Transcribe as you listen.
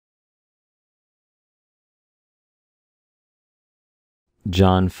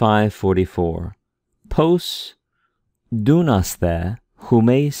John 5:44. Pos dunaste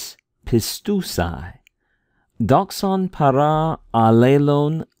humes pistusai. Doxon para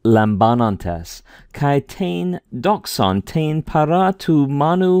alelon lambanantes, kai tein doxon tein para tu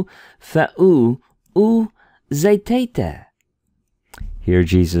manu theou u zetete. Here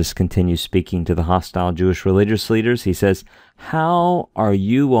Jesus continues speaking to the hostile Jewish religious leaders. He says, how are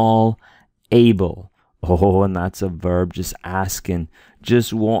you all able? Oh, and that's a verb, just asking,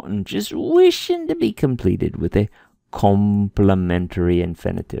 just wanting, just wishing to be completed with a complementary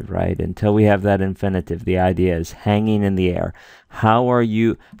infinitive, right? Until we have that infinitive, the idea is hanging in the air. How are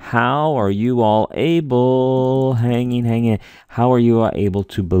you all able, hanging, how are you all able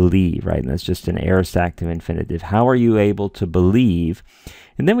to believe, right? And that's just an aorist active infinitive. How are you able to believe?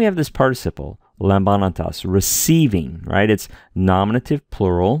 And then we have this participle, lambanantas, receiving, right? It's nominative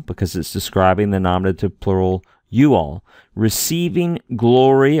plural because it's describing the nominative plural, you all, receiving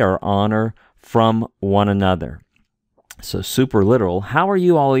glory or honor from one another. So super literal, how are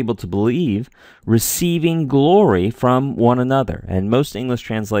you all able to believe? Receiving glory from one another. And most English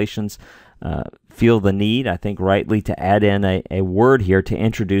translations feel the need, I think rightly, to add in a word here to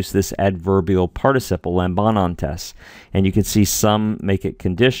introduce this adverbial participle, lambanantes. And you can see some make it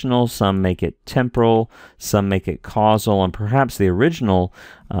conditional, some make it temporal, some make it causal, and perhaps the original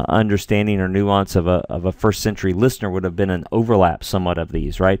understanding or nuance of a first century listener would have been an overlap somewhat of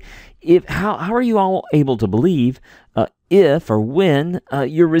these, right? How are you all able to believe if or when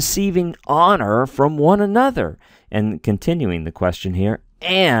you're receiving honor from one another? And continuing the question here,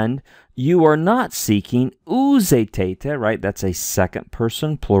 and you are not seeking ouzetete, right? That's a second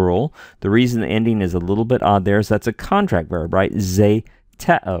person plural. The reason the ending is a little bit odd there is that's a contract verb, right?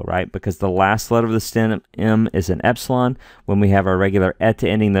 Zeteo, right? Because the last letter of the stem M is an epsilon. When we have our regular eta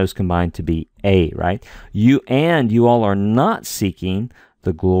ending, those combine to be a, right? You all are not seeking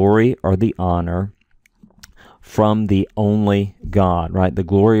the glory or the honor from the only God, right? The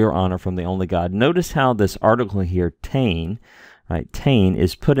glory or honor from the only God. Notice how this article here, tein, right? Tein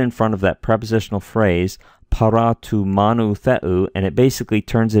is put in front of that prepositional phrase, para tu manu theou, and it basically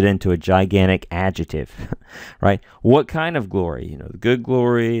turns it into a gigantic adjective, right? What kind of glory? You know, the good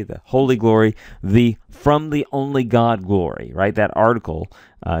glory, the holy glory, the from the only God glory, right? That article,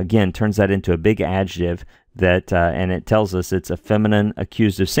 again, turns that into a big adjective that, and it tells us it's a feminine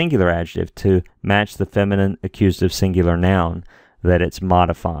accusative singular adjective to match the feminine accusative singular noun that it's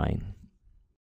modifying.